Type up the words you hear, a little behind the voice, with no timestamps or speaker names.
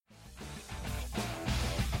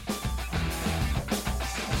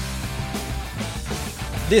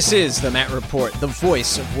This is the Matt Report, the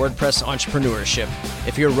voice of WordPress entrepreneurship.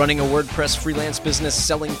 If you're running a WordPress freelance business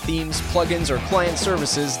selling themes, plugins, or client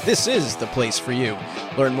services, this is the place for you.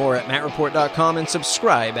 Learn more at mattreport.com and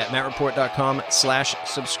subscribe at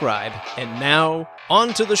mattreport.com/subscribe. And now,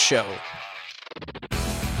 on to the show.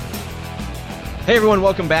 Hey everyone,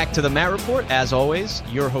 welcome back to the Matt Report. As always,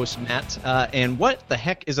 your host Matt. And what the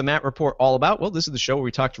heck is a Matt Report all about? Well, this is the show where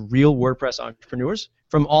we talk to real WordPress entrepreneurs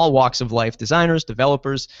from all walks of life: designers,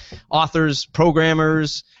 developers, authors,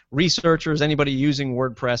 programmers, researchers, anybody using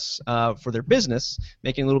WordPress for their business,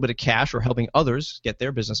 making a little bit of cash or helping others get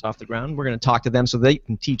their business off the ground. We're going to talk to them so they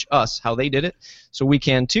can teach us how they did it, so we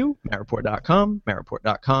can too. mattreport.com,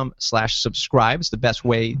 mattreport.com/subscribe is the best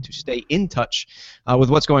way to stay in touch with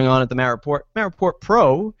what's going on at the Matt Report. Matt Report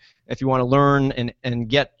Pro, if you want to learn and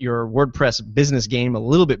get your WordPress business game a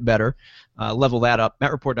little bit better, level that up,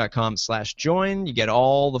 mattreport.com/join. You get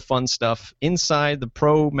all the fun stuff inside the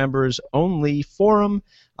Pro members only forum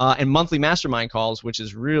and monthly mastermind calls, which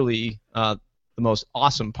is really the most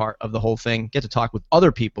awesome part of the whole thing. Get to talk with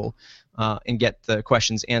other people and get the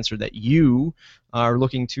questions answered that you are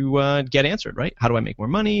looking to get answered, right? How do I make more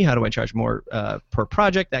money? How do I charge more per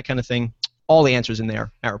project? That kind of thing. All the answers in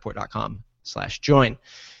there, mattreport.com/join.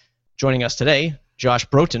 Joining us today, Josh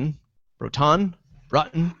Broughton,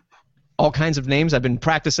 all kinds of names I've been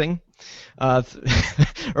practicing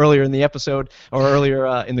earlier in the episode, or earlier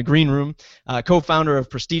in the green room. Co-founder of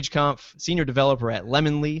PrestigeConf, senior developer at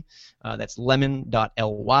Lemon.ly. That's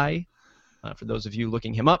lemon.ly. For those of you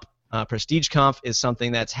looking him up, PrestigeConf is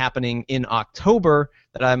something that's happening in October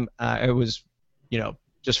that I was,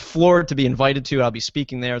 just floored to be invited to. I'll be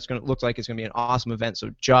speaking there. It's going to look like it's going to be an awesome event. So,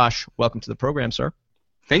 Josh, welcome to the program, sir.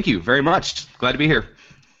 Thank you very much. Glad to be here.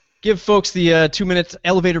 Give folks the 2-minute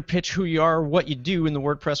elevator pitch, who you are, what you do in the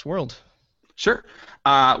WordPress world. Sure.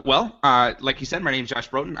 Like you said, my name is Josh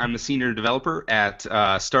Broughton. I'm the senior developer at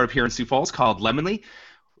a startup here in Sioux Falls called Lemon.ly.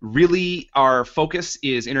 Really, our focus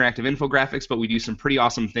is interactive infographics, but we do some pretty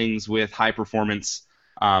awesome things with high-performance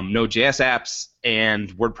Node.js apps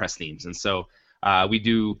and WordPress themes. And so we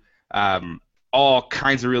do all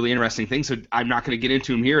kinds of really interesting things. So I'm not going to get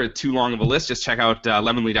into them here. It's too long of a list. Just check out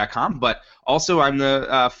lemonly.com. But also, I'm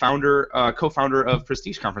the co-founder of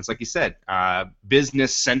Prestige Conference, like you said,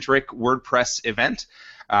 business-centric WordPress event.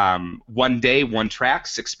 1 day, 1 track,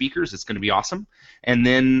 6 speakers. It's going to be awesome. And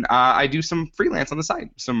then I do some freelance on the side,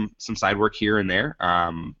 some side work here and there.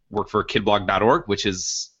 Work for kidblog.org, which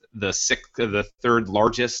is the third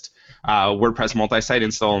largest WordPress multi-site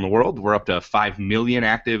install in the world. We're up to 5 million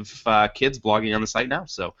active kids blogging on the site now,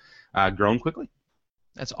 so growing quickly.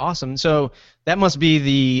 That's awesome. So that must be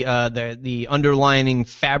the underlining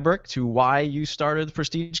fabric to why you started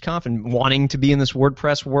PrestigeConf and wanting to be in this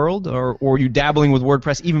WordPress world, or were you dabbling with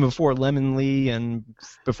WordPress even before Lemon.ly and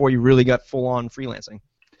before you really got full-on freelancing?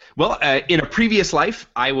 Well, in a previous life,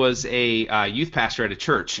 I was a youth pastor at a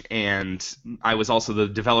church, and I was also the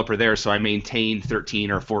developer there, so I maintained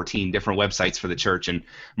 13 or 14 different websites for the church, and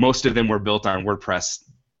most of them were built on WordPress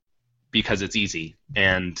because it's easy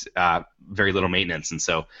and very little maintenance. And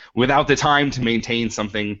so without the time to maintain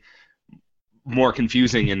something more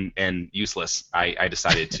confusing and useless, I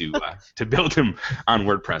decided to build them on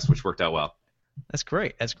WordPress, which worked out well. That's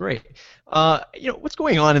great. That's great. What's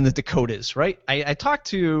going on in the Dakotas, right? I talked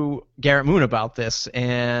to Garrett Moon about this,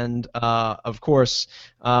 and of course,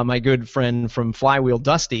 my good friend from Flywheel,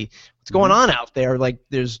 Dusty. What's going on out there? Like,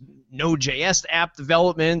 there's Node.js app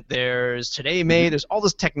development. There's Today May. There's all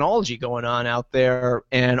this technology going on out there,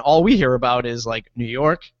 and all we hear about is like New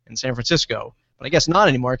York and San Francisco. But I guess not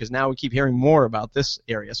anymore, because now we keep hearing more about this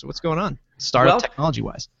area. So what's going on, startup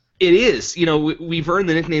technology-wise? It is. We've earned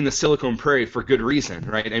the nickname the Silicon Prairie for good reason,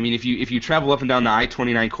 right? I mean, if you travel up and down the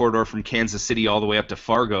I-29 corridor from Kansas City all the way up to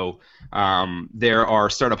Fargo, there are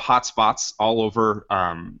startup hotspots all over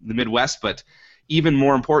the Midwest. But even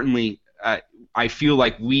more importantly, I feel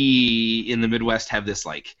like we in the Midwest have this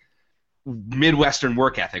like Midwestern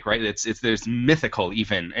work ethic, right? There's mythical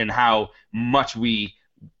even in how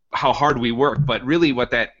hard we work, but really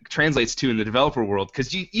what that translates to in the developer world,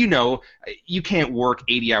 because you can't work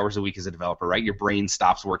 80 hours a week as a developer, right? Your brain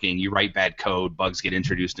stops working, you write bad code, bugs get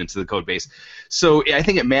introduced into the code base. So I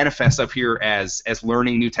think it manifests up here as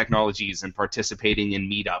learning new technologies and participating in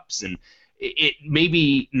meetups, and it may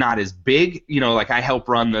be not as big, like I help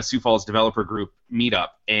run the Sioux Falls Developer Group meetup,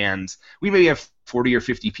 and we maybe have 40 or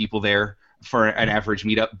 50 people there for an average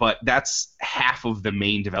meetup, but that's half of the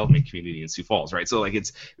main development community in Sioux Falls, right? So like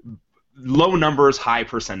it's low numbers, high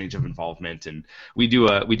percentage of involvement, and we do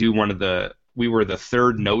one of the we were the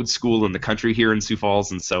third Node school in the country here in Sioux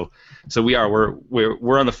Falls, and so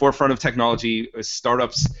we're on the forefront of technology.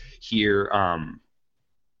 Startups here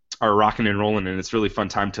are rocking and rolling, and it's a really fun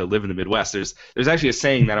time to live in the Midwest. There's actually a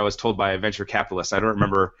saying that I was told by a venture capitalist. I don't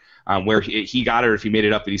remember where he got it or if he made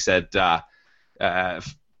it up, but he said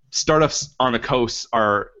startups on the coast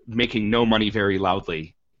are making no money very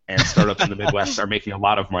loudly, and startups in the Midwest are making a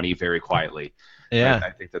lot of money very quietly. Yeah, I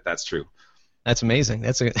think that's true. That's amazing.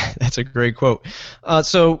 That's a great quote.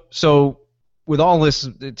 So with all this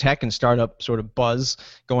tech and startup sort of buzz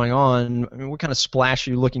going on, I mean, what kind of splash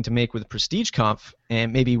are you looking to make with PrestigeConf,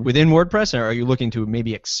 and maybe within WordPress, or are you looking to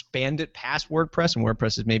maybe expand it past WordPress, and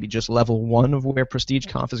WordPress is maybe just level 1 of where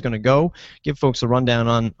PrestigeConf is going to go? Give folks a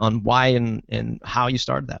rundown on why and how you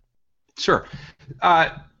started that. Sure.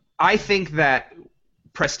 I think that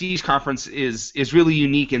Prestige Conference is really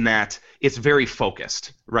unique in that it's very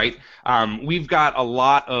focused, right? We've got a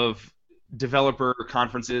lot of developer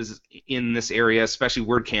conferences in this area, especially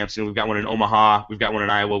WordCamps. You know, we've got one in Omaha, we've got one in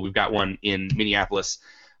Iowa, we've got one in Minneapolis,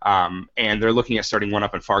 and they're looking at starting one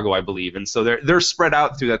up in Fargo, I believe. And so they're spread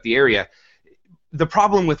out throughout the area. The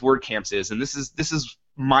problem with WordCamps is, and this is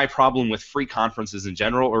my problem with free conferences in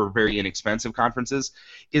general, or very inexpensive conferences,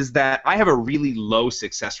 is that I have a really low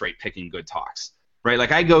success rate picking good talks. Right,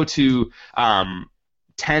 like I go to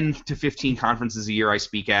 10 to 15 conferences a year I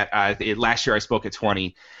speak at. Last year I spoke at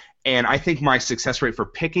 20, and I think my success rate for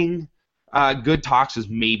picking good talks is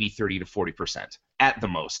maybe 30 to 40% at the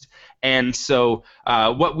most. And so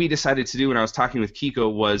what we decided to do when I was talking with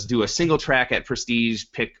Kiko was do a single track at Prestige,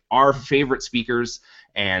 pick our favorite speakers,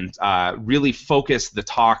 and really focus the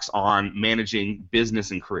talks on managing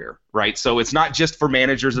business and career, right? So it's not just for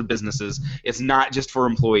managers of businesses, it's not just for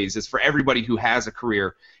employees, it's for everybody who has a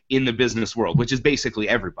career in the business world, which is basically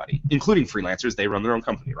everybody, including freelancers. They run their own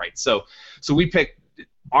company, right? So we pick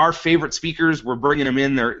our favorite speakers, we're bringing them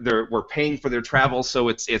in, we're paying for their travel, so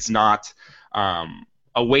it's not a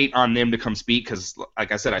weight on them to come speak, because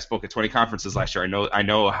like I said, I spoke at 20 conferences last year. I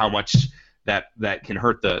know how much that can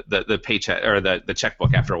hurt the paycheck or the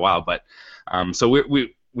checkbook after a while. But so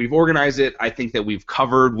we've organized it. I think that we've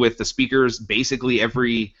covered with the speakers basically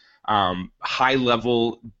every high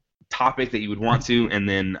level topic that you would want to, and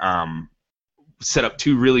then set up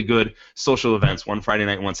 2 really good social events, one Friday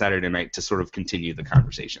night, one Saturday night, to sort of continue the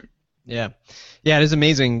conversation. Yeah, it is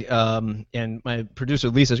amazing, and my producer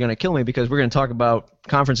Lisa is going to kill me because we're going to talk about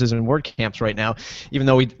conferences and WordCamps right now, even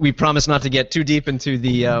though we promised not to get too deep into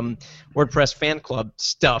the WordPress fan club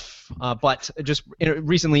stuff. But just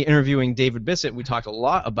recently interviewing David Bissett, we talked a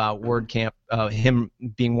lot about WordCamp, him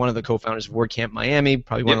being one of the co-founders of WordCamp Miami,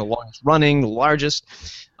 probably one of the longest running, the largest,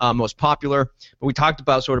 most popular. But we talked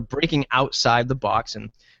about sort of breaking outside the box, and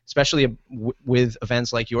especially with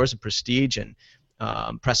events like yours at Prestige and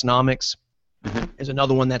Pressnomics. There's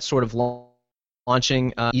another one that's sort of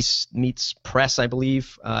launching, East Meets Press, I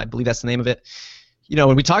believe. I believe that's the name of it. You know,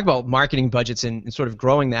 when we talk about marketing budgets and sort of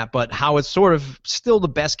growing that, but how it's sort of still the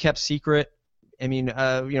best kept secret. I mean,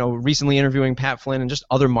 you know, recently interviewing Pat Flynn and just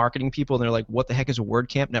other marketing people, and they're like, what the heck is a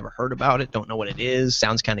WordCamp? Never heard about it. Don't know what it is.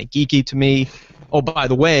 Sounds kind of geeky to me. Oh, by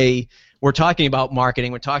the way, we're talking about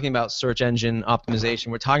marketing, we're talking about search engine optimization,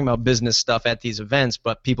 we're talking about business stuff at these events,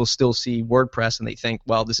 but people still see WordPress and they think,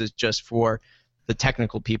 well, this is just for the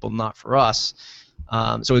technical people, not for us.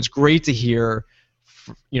 So it's great to hear,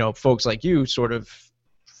 you know, folks like you sort of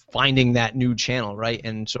finding that new channel, right,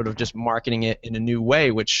 and sort of just marketing it in a new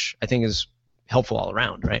way, which I think is helpful all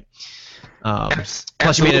around, right?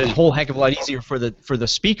 Plus, you made it a whole heck of a lot easier for the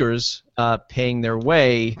speakers paying their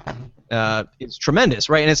way. It's tremendous,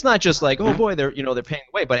 right? And it's not just like, oh boy, they're paying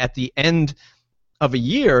the way, but at the end of a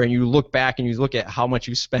year, and you look back and you look at how much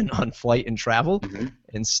you spend on flight and travel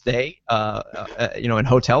and stay, in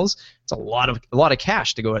hotels, it's a lot of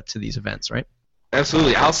cash to go to these events, right?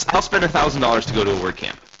 Absolutely. I'll spend $1,000 to go to a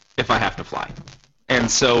WordCamp if I have to fly, and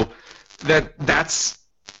so that's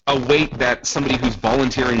a weight that somebody who's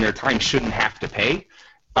volunteering their time shouldn't have to pay.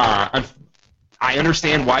 I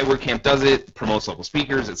understand why WordCamp does it, promotes local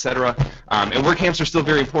speakers, etc. And WordCamps are still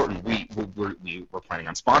very important. We're planning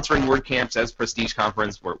on sponsoring WordCamps as Prestige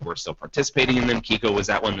Conference. We're still participating in them. Kiko was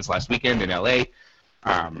at one this last weekend in LA.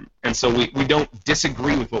 And so we don't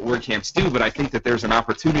disagree with what WordCamps do, but I think that there's an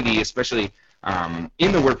opportunity, especially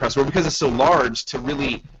in the WordPress world, because it's so large, to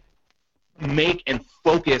really make and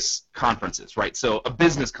focus conferences, right? So a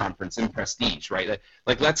business conference in Prestige, right?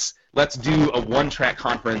 Like let's do a one-track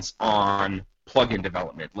conference on plugin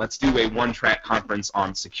development. Let's do a one-track conference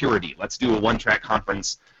on security. Let's do a one-track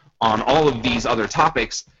conference on all of these other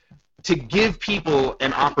topics to give people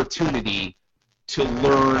an opportunity to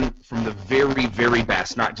learn from the very, very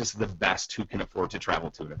best, not just the best who can afford to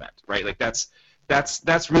travel to an event, right? Like that's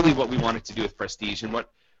really what we wanted to do with Prestige, and what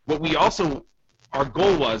we also, our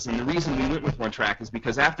goal was, and the reason we went with One Track is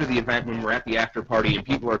because after the event, when we're at the after party and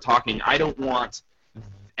people are talking, I don't want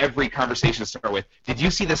every conversation to start with, did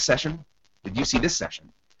you see this session? Did you see this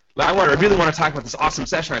session? I really want to talk about this awesome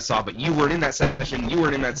session I saw, but you weren't in that session, you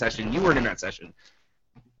weren't in that session, you weren't in that session.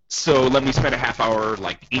 So let me spend a half hour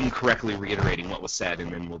like incorrectly reiterating what was said,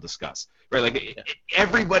 and then we'll discuss. Right? Like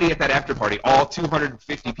everybody at that after party, all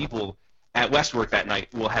 250 people at Westwork that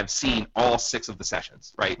night will have seen all 6 of the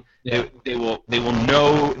sessions. Right? Yeah. They will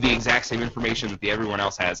know the exact same information that everyone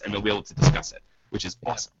else has, and they'll be able to discuss it, which is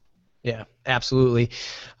awesome. Yeah, absolutely.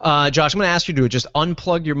 Josh, I'm going to ask you to just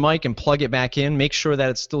unplug your mic and plug it back in. Make sure that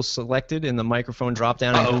it's still selected in the microphone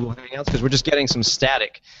drop-down in Google Hangouts, because we're just getting some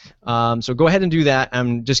static. So go ahead and do that.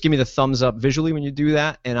 Just give me the thumbs up visually when you do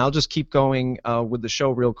that, and I'll just keep going with the show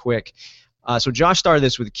real quick. So Josh started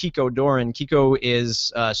this with Kiko Doran. Kiko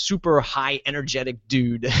is a super high energetic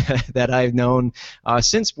dude that I've known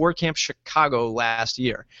since WordCamp Chicago last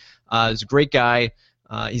year. He's a great guy.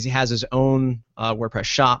 He has his own WordPress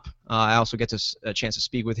shop. I also get a chance to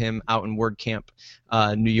speak with him out in WordCamp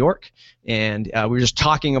New York, and we were just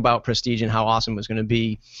talking about Prestige and how awesome it was going to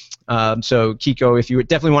be. So Kiko, if you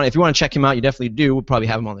want to check him out, you definitely do. We'll probably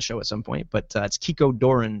have him on the show at some point, but it's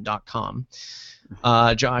KikoDoran.com.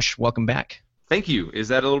 Josh, welcome back. Thank you. Is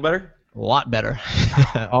that a little better? A lot better.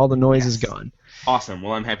 All the noise is gone. Awesome.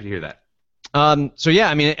 Well, I'm happy to hear that. So yeah,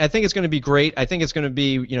 I mean, I think it's going to be great. I think it's going to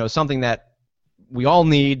be something that we all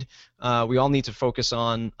need to focus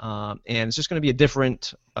on, and it's just going to be a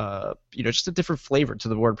different, just a different flavor to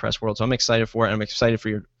the WordPress world. So I'm excited for it. I'm excited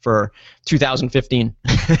for 2015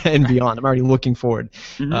 and beyond. I'm already looking forward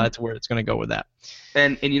to where it's going to go with that.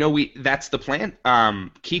 And that's the plan.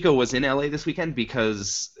 Kiko was in LA this weekend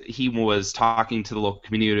because he was talking to the local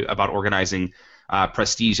community about organizing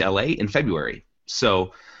Prestige LA in February.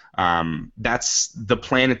 So that's the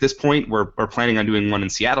plan at this point. We're planning on doing one in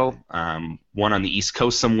Seattle, one on the East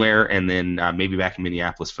Coast somewhere, and then maybe back in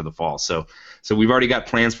Minneapolis for the fall. So we've already got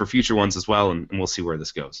plans for future ones as well, and we'll see where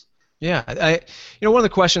this goes. Yeah, one of the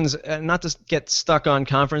questions, not to get stuck on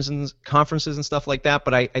conferences and stuff like that,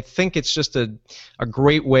 but I think it's just a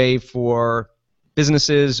great way for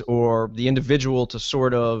businesses or the individual to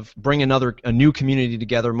sort of bring a new community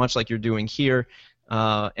together, much like you're doing here.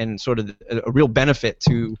 And sort of a real benefit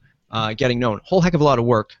to getting known. Whole heck of a lot of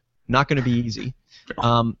work. Not going to be easy.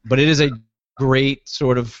 But it is a great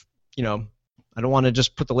sort of, I don't want to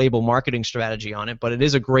just put the label marketing strategy on it, but it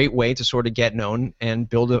is a great way to sort of get known and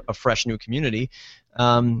build a fresh new community.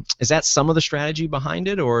 Is that some of the strategy behind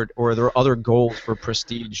it, or are there other goals for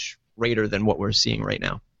Prestige greater than what we're seeing right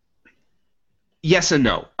now? Yes and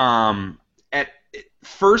no.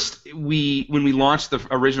 First, when we launched the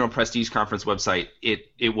original Prestige Conference website,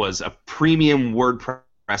 it was a premium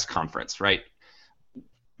WordPress conference, right?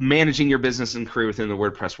 Managing your business and career within the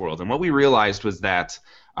WordPress world. And what we realized was that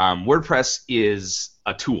WordPress is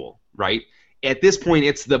a tool, right? At this point,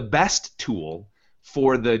 it's the best tool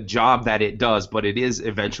for the job that it does, but it is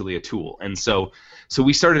eventually a tool. And so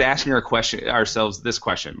we started asking ourselves this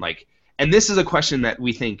question, and this is a question that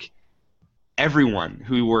we think everyone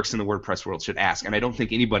who works in the WordPress world should ask, and I don't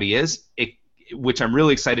think anybody is, which I'm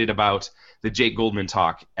really excited about the Jake Goldman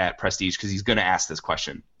talk at Prestige, because he's going to ask this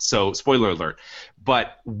question. So, spoiler alert.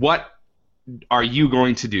 But what are you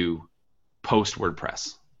going to do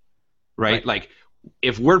post-WordPress? Right? Like,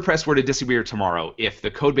 if WordPress were to disappear tomorrow, if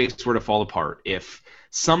the code base were to fall apart, if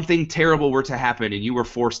something terrible were to happen and you were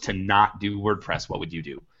forced to not do WordPress, what would you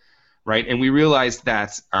do? Right? And we realized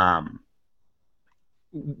that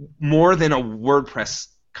more than a WordPress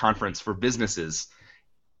conference for businesses,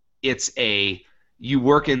 you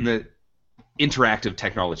work in the interactive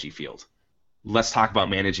technology field. Let's talk about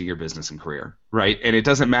managing your business and career, right? And it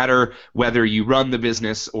doesn't matter whether you run the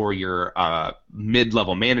business or you're a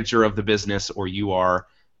mid-level manager of the business, or you are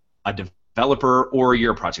a developer, or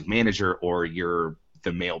you're a project manager, or you're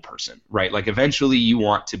the mail person, right? Like, eventually you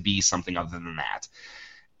want to be something other than that.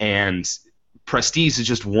 And Prestige is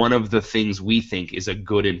just one of the things we think is a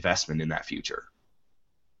good investment in that future.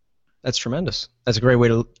 That's tremendous. That's a great way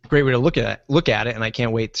to look at it, and I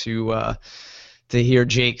can't wait to hear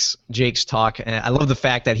Jake's talk. And I love the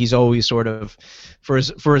fact that he's always sort of, for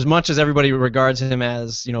as much as everybody regards him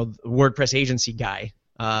as WordPress agency guy,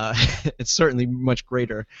 it's certainly much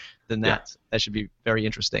greater than that. Yeah. That should be very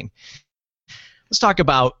interesting. Let's talk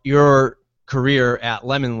about your career at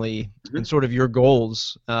Lemon.ly and sort of your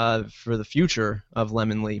goals for the future of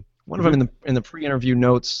Lemon.ly. One of them in the pre-interview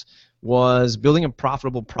notes was building a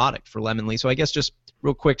profitable product for Lemon.ly. So I guess just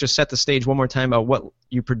real quick, just set the stage one more time about what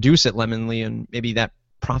you produce at Lemon.ly and maybe that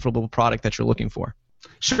profitable product that you're looking for.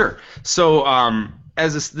 Sure. So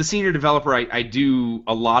the senior developer, I do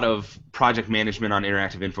a lot of project management on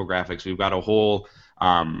interactive infographics. We've got a whole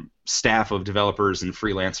staff of developers and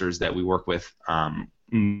freelancers that we work with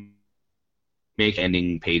make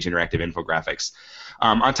ending page interactive infographics.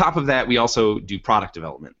 On top of that, we also do product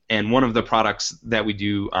development. And one of the products that we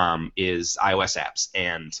do is iOS apps.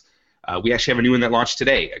 And we actually have a new one that launched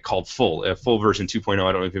today called Full version 2.0.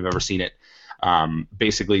 I don't know if you've ever seen it.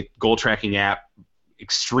 Basically, goal tracking app,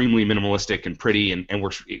 extremely minimalistic and pretty, and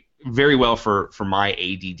works very well for my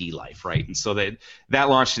ADD life, right? And so that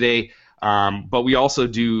launched today. But we also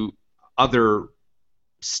do other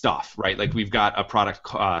stuff, right? Like we've got a product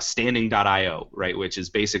Standing.io, right, which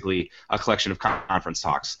is basically a collection of conference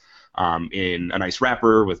talks in a nice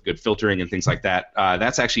wrapper with good filtering and things like that.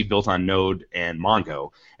 That's actually built on Node and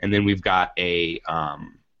Mongo. And then we've got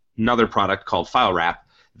another product called FileWrap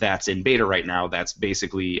that's in beta right now. That's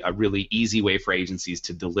basically a really easy way for agencies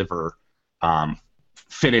to deliver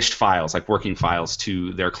finished files, like working files,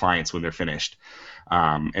 to their clients when they're finished.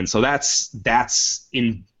 And so that's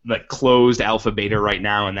in like closed alpha beta right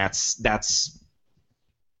now, and that's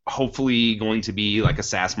hopefully going to be like a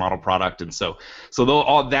SaaS model product. And so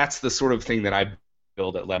that's the sort of thing that I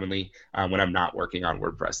build at Lemon.ly when I'm not working on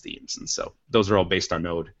WordPress themes. And so those are all based on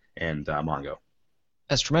Node and Mongo.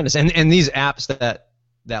 That's tremendous. And these apps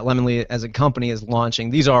that Lemon.ly as a company is launching,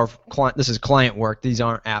 this is client work. These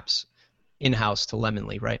aren't apps in-house to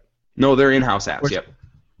Lemon.ly, right? No, they're in-house apps.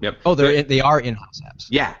 Yep. Oh, they are in-house apps.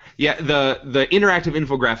 Yeah. The interactive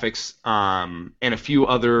infographics and a few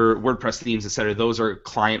other WordPress themes, etc. Those are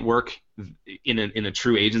client work in a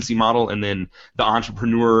true agency model, and then the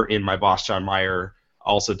entrepreneur in my boss John Meyer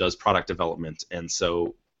also does product development. And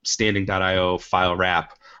so Standing.io, FileWrap,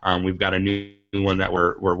 we've got a new one that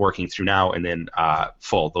we're working through now, and then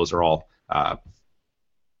Full. Those are all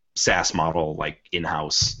SaaS model, like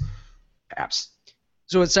in-house apps.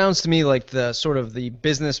 So it sounds to me like the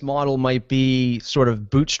business model might be sort of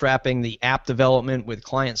bootstrapping the app development with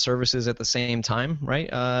client services at the same time, right?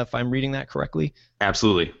 If I'm reading that correctly.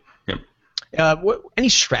 Absolutely. Yep. Any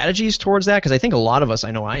strategies towards that? Because I think a lot of us,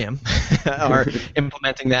 I know I am, are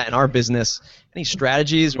implementing that in our business. Any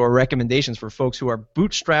strategies or recommendations for folks who are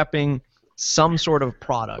bootstrapping some sort of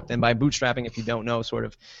product? And by bootstrapping, if you don't know, sort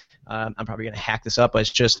of, I'm probably going to hack this up, but it's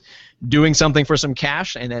just doing something for some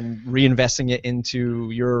cash and then reinvesting it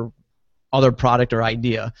into your other product or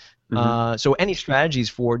idea. Mm-hmm. So any strategies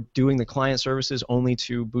for doing the client services only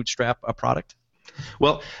to bootstrap a product?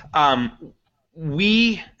 Well,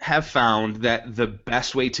 we have found that the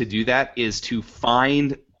best way to do that is to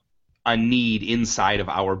find a need inside of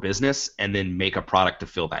our business and then make a product to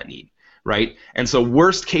fill that need, right? And so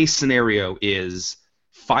worst case scenario is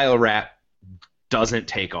FileWrap doesn't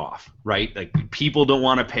take off, right? Like people don't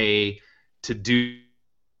want to pay to do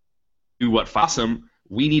what awesome.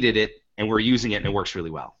 We needed it and we're using it and it works really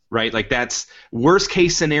well, right? Like that's worst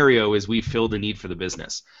case scenario is we filled a need for the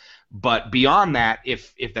business. But beyond that,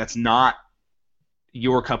 if that's not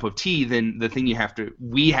your cup of tea, then the thing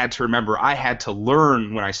we had to remember, I had to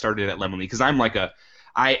learn when I started at Lemon.ly, because I'm like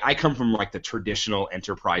I come from like the traditional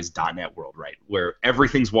enterprise .NET world, right, where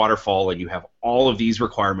everything's waterfall and you have all of these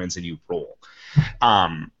requirements and you roll.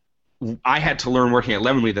 I had to learn working at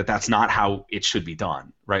Lemon.ly that that's not how it should be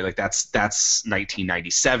done, right? Like that's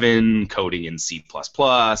 1997 coding in C++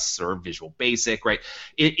 or Visual Basic, right?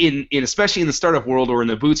 In especially in the startup world or in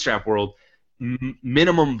the bootstrap world,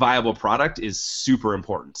 minimum viable product is super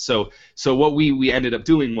important. So what we ended up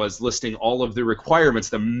doing was listing all of the requirements,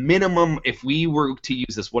 the minimum, if we were to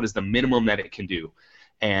use this, what is the minimum that it can do,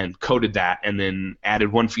 and coded that, and then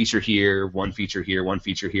added one feature here, one feature here, one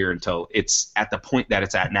feature here until it's at the point that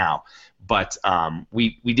it's at now. But I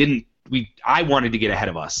wanted to get ahead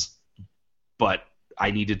of us, but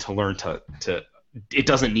I needed to learn to it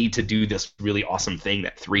doesn't need to do this really awesome thing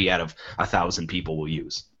that 3 out of 1,000 people will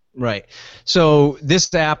use. Right. So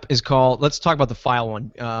this app is called, let's talk about the file one,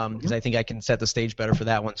 because I think I can set the stage better for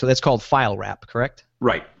that one. So that's called FileWrap, correct?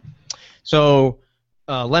 Right. So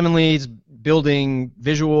Lemon.ly's building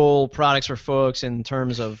visual products for folks in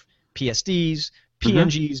terms of PSDs,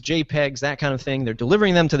 PNGs, JPEGs, that kind of thing. They're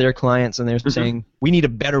delivering them to their clients, and they're saying, we need a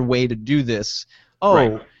better way to do this.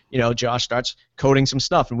 Oh, right. Josh starts coding some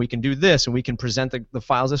stuff, and we can do this, and we can present the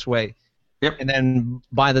files this way. Yep. And then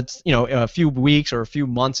by a few weeks or a few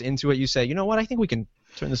months into it, you say, you know what, I think we can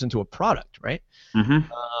turn this into a product, right?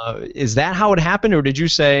 Mm-hmm. Is that how it happened, or did you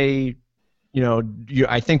say,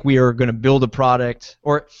 I think we are going to build a product,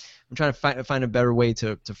 or I'm trying to find a better way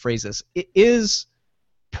to phrase this. It is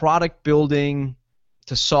product building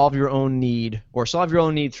to solve your own need, or solve your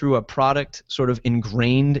own need through a product sort of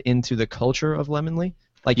ingrained into the culture of Lemonly?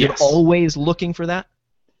 Like, Yes. You're always looking for that?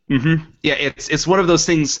 Mm-hmm. Yeah, it's one of those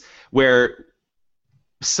things where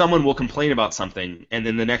someone will complain about something, and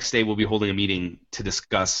then the next day we'll be holding a meeting to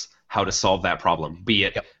discuss how to solve that problem, be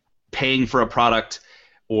it paying for a product,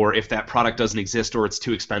 or if that product doesn't exist or it's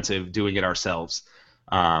too expensive, doing it ourselves.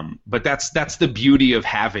 But that's the beauty of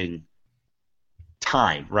having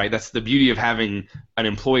time, right? That's the beauty of having an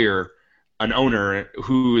employer, an owner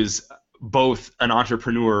who is both an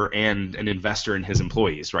entrepreneur and an investor in his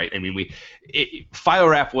employees, right? I mean,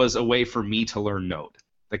 FileWrap was a way for me to learn Node.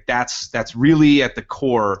 Like, that's really at the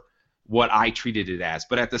core what I treated it as.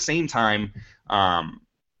 But at the same time,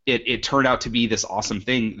 it turned out to be this awesome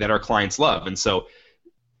thing that our clients love, and so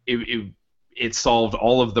it solved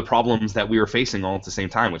all of the problems that we were facing all at the same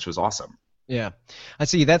time, which was awesome. Yeah, I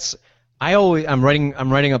see. I'm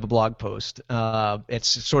writing up a blog post. It's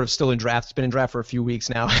sort of still in draft. It's been in draft for a few weeks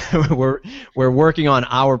now. We're working on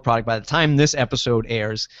our product. By the time this episode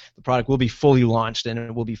airs, the product will be fully launched and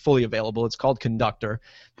it will be fully available. It's called Conductor,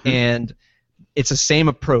 and it's the same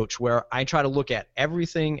approach where I try to look at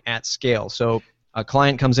everything at scale. So a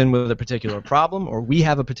client comes in with a particular problem, or we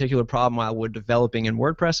have a particular problem while we're developing in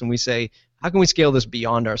WordPress, and we say, how can we scale this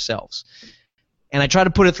beyond ourselves? And I try to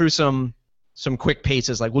put it through some quick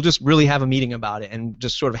paces. Like, we'll just really have a meeting about it and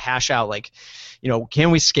just sort of hash out, like,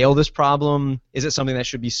 can we scale this problem? Is it something that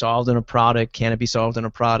should be solved in a product? Can it be solved in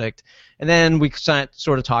a product? And then we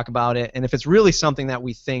sort of talk about it. And if it's really something that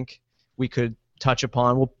we think we could touch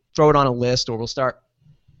upon, we'll throw it on a list, or we'll start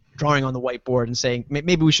drawing on the whiteboard and saying,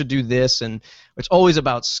 maybe we should do this. And it's always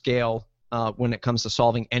about scale when it comes to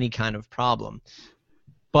solving any kind of problem.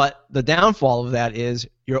 But the downfall of that is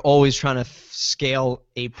you're always trying to scale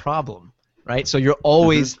a problem, right? So you're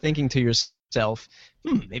always thinking to yourself,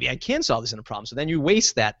 maybe I can solve this in a problem. So then you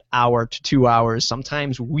waste that hour to 2 hours,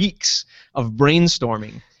 sometimes weeks of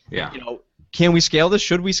brainstorming. Yeah. Can we scale this?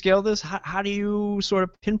 Should we scale this? How do you sort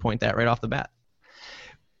of pinpoint that right off the bat?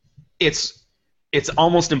 It's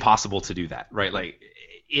almost impossible to do that, right? Like,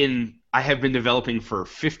 I have been developing for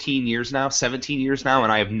 15 years now, 17 years now,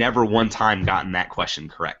 and I have never one time gotten that question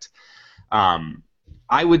correct.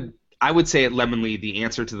 I would say at Lemonly, the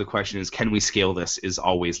answer to the question is, can we scale this, is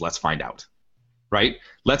always, let's find out, right?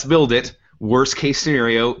 Let's build it. Worst case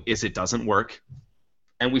scenario is it doesn't work,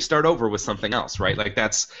 and we start over with something else, right? Like,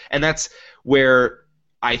 that's where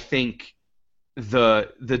I think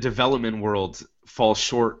the development world falls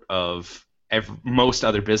short of most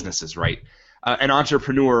other businesses, right? An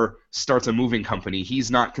entrepreneur starts a moving company.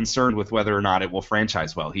 He's not concerned with whether or not it will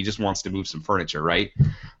franchise well. He just wants to move some furniture, right?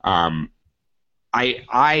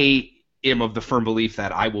 I am of the firm belief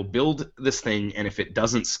that I will build this thing, and if it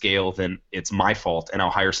doesn't scale, then it's my fault, and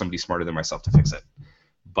I'll hire somebody smarter than myself to fix it.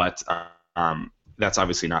 But that's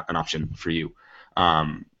obviously not an option for you,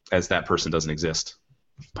 as that person doesn't exist.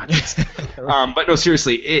 But no,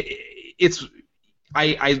 seriously,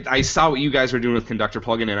 I saw what you guys were doing with Conductor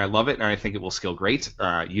plugin, and I love it, and I think it will scale great.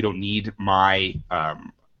 You don't need my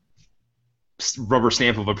rubber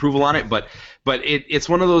stamp of approval on it, but it's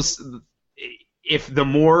one of those. If the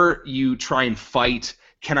more you try and fight,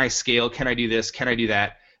 can I scale? Can I do this? Can I do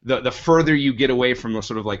that? The further you get away from the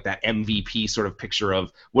sort of like that MVP sort of picture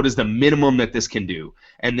of what is the minimum that this can do,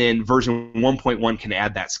 and then version 1.1 can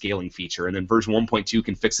add that scaling feature, and then version 1.2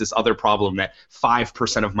 can fix this other problem that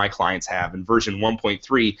 5% of my clients have, and version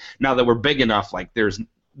 1.3, now that we're big enough, like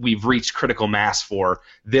we've reached critical mass for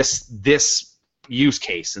this use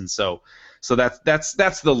case, and so that's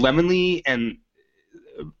the Lemonly and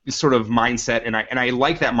sort of mindset, and I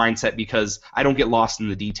like that mindset because I don't get lost in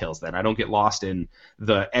the details. Then I don't get lost in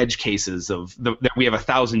the edge cases of that we have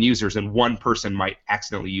 1,000 users and one person might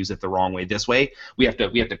accidentally use it the wrong way. This way, we have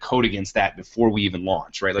to code against that before we even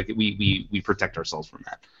launch, right? Like we protect ourselves from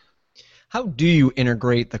that. How do you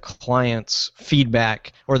integrate the client's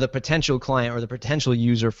feedback, or the potential client or the potential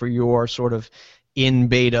user for your sort of in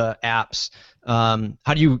beta apps?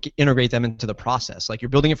 How do you integrate them into the process? Like, you're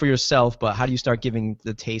building it for yourself, but how do you start giving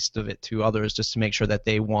the taste of it to others just to make sure that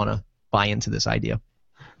they want to buy into this idea?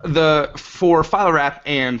 For FileWrap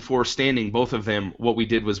and for Standing, both of them, what we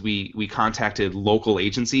did was we contacted local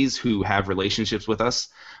agencies who have relationships with us.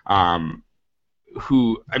 Obviously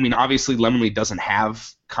Lemonly doesn't have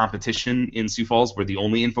competition in Sioux Falls. We're the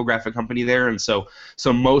only infographic company there, and so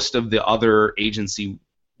most of the other agency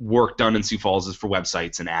work done in Sioux Falls is for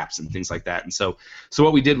websites and apps and things like that. And so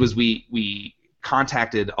what we did was we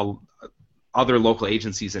contacted other local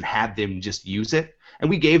agencies and had them just use it. And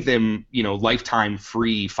we gave them, lifetime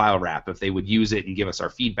free file wrap if they would use it and give us our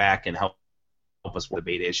feedback and help us with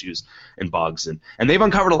the beta issues and bugs. And they've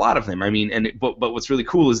uncovered a lot of them. I mean, but what's really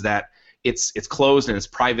cool is that it's closed and it's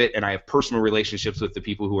private, and I have personal relationships with the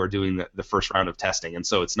people who are doing the first round of testing, and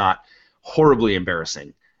so it's not horribly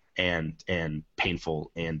embarrassing and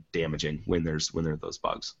painful and damaging when there are those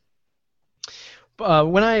bugs.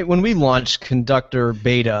 When we launched Conductor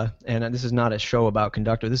Beta, and this is not a show about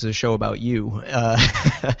Conductor, this is a show about you.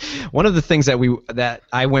 One of the things that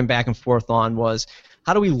I went back and forth on was,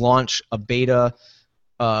 how do we launch a beta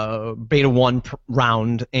 1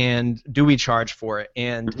 round, and do we charge for it?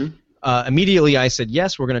 And immediately I said,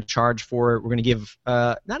 yes, we're going to charge for it. We're going to give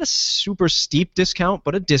not a super steep discount,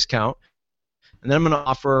 but a discount. And then I'm going to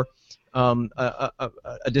offer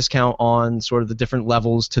a discount on sort of the different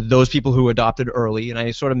levels to those people who adopted early, and I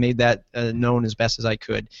sort of made that known as best as I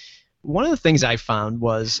could. One of the things I found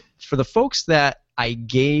was, for the folks that I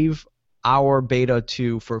gave our beta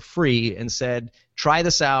to for free and said, try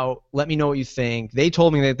this out, let me know what you think, they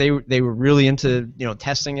told me that they were really into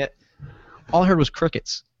testing it. All I heard was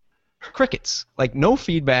crickets. Like, no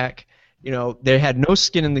feedback. They had no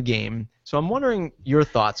skin in the game. So I'm wondering your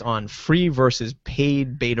thoughts on free versus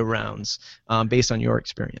paid beta rounds based on your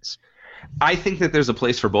experience. I think that there's a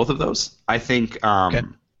place for both of those. I think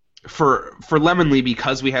for Lemonly,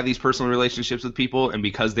 because we have these personal relationships with people and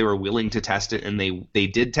because they were willing to test it and they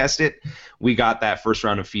did test it, we got that first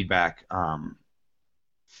round of feedback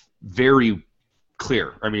very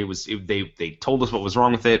clear. I mean, they told us what was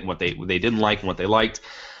wrong with it, and what they didn't like, and what they liked.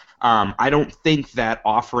 I don't think that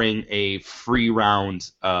offering a free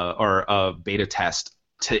round or a beta test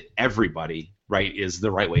to everybody, right, is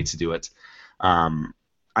the right way to do it.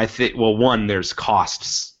 I think, well, one, there's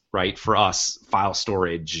costs, right, for us, file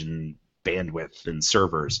storage and bandwidth and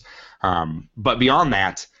servers. But beyond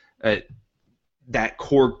that, that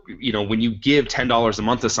core, when you give $10 a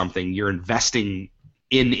month to something, you're investing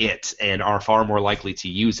in it and are far more likely to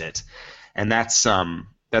use it, and that's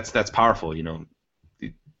powerful,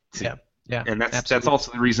 Yeah, and that's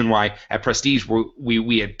also the reason why at Prestige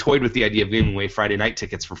we had toyed with the idea of giving away Friday night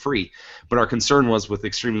tickets for free, but our concern was, with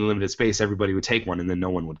extremely limited space, everybody would take one and then no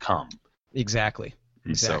one would come. Exactly.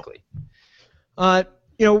 So.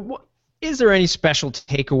 Is there any special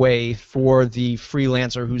takeaway for the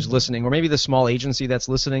freelancer who's listening, or maybe the small agency that's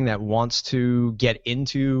listening that wants to get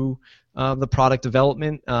into the product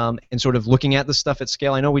development and sort of looking at the stuff at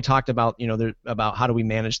scale? I know we talked about about how do we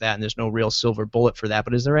manage that, and there's no real silver bullet for that.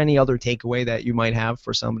 But is there any other takeaway that you might have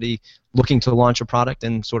for somebody looking to launch a product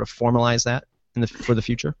and sort of formalize that for the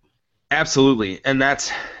future? Absolutely, and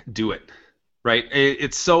that's do it. Right?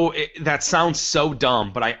 That sounds so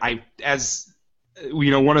dumb, but I as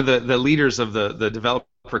one of the leaders of the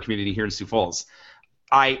developer community here in Sioux Falls,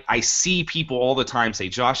 I see people all the time say,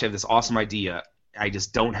 Josh, I have this awesome idea. I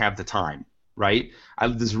just don't have the time, right? I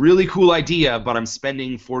have this really cool idea, but I'm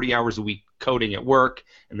spending 40 hours a week coding at work,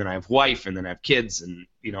 and then I have wife, and then I have kids, and,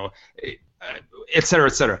 et cetera,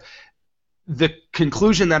 et cetera. The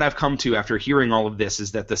conclusion that I've come to after hearing all of this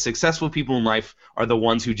is that the successful people in life are the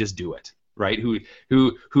ones who just do it. Right? Who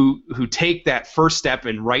take that first step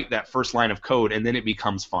and write that first line of code, and then it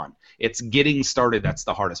becomes fun. It's getting started that's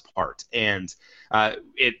the hardest part, and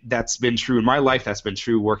that's been true in my life. That's been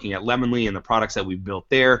true working at Lemonly and the products that we've built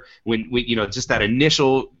there. When we, just that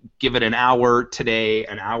initial, give it an hour today,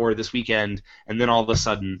 an hour this weekend, and then all of a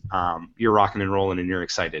sudden you're rocking and rolling and you're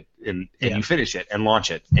excited, and you finish it and launch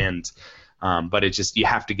it, and but it just, you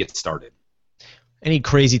have to get started. Any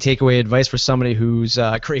crazy takeaway advice for somebody who's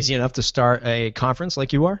crazy enough to start a conference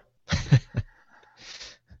like you are?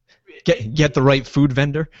 Get the right food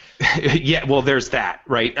vendor? Yeah, well, there's that,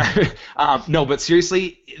 right? No, but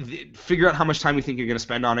seriously, figure out how much time you think you're going to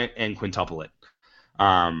spend on it and quintuple it.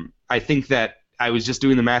 I think that I was just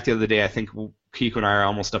doing the math the other day. I think Kiko and I are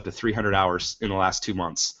almost up to 300 hours in the last 2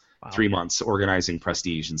 months. Wow. 3 months organizing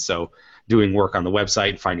Prestige, and so doing work on the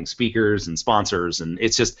website, finding speakers and sponsors, and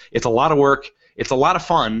it's a lot of work. It's a lot of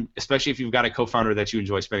fun, especially if you've got a co-founder that you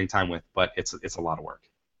enjoy spending time with, but it's a lot of work.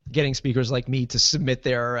 Getting speakers like me to submit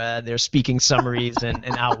their speaking summaries and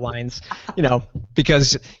outlines,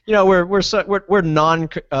 because we're non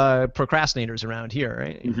procrastinators around here,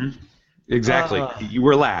 right? Mm-hmm. Exactly. You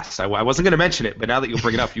were last. I wasn't going to mention it, but now that you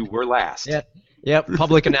bring it up, you were last. Yeah. Yep,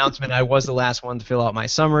 public announcement. I was the last one to fill out my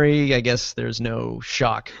summary. I guess there's no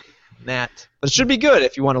shock in that. But it should be good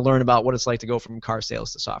if you want to learn about what it's like to go from car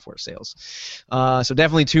sales to software sales. So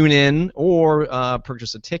definitely tune in or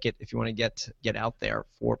purchase a ticket if you want to get out there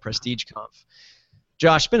for PrestigeConf.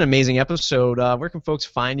 Josh, it's been an amazing episode. Where can folks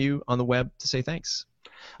find you on the web to say thanks?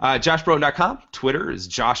 JoshBroten.com. Twitter is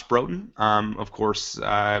Josh Broten. Of course,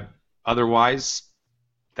 otherwise,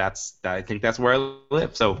 I think that's where I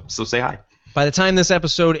live. So say hi. By the time this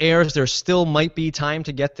episode airs, there still might be time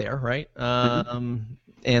to get there, right?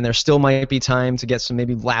 And there still might be time to get some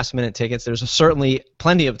maybe last-minute tickets. There's certainly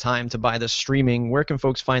plenty of time to buy the streaming. Where can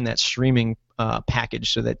folks find that streaming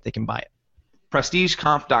package so that they can buy it?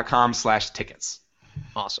 PrestigeConf.com/tickets.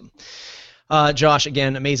 Awesome. Josh,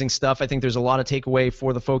 again, amazing stuff. I think there's a lot of takeaway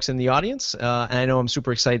for the folks in the audience, and I know I'm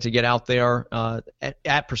super excited to get out there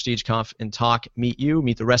at PrestigeConf and meet you,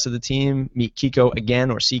 meet the rest of the team, meet Kiko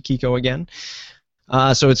again or see Kiko again.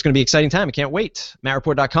 So it's going to be an exciting time. I can't wait.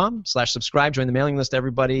 MattReport.com/subscribe. Join the mailing list,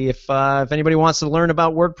 everybody. If anybody wants to learn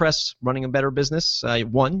about WordPress, running a better business,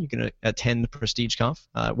 you can attend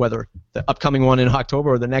PrestigeConf, whether the upcoming one in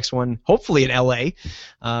October or the next one, hopefully in LA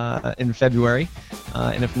in February.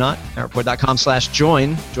 And if not,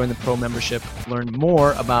 MattReport.com/join. Join the pro membership. Learn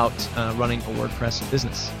more about running a WordPress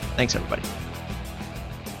business. Thanks, everybody.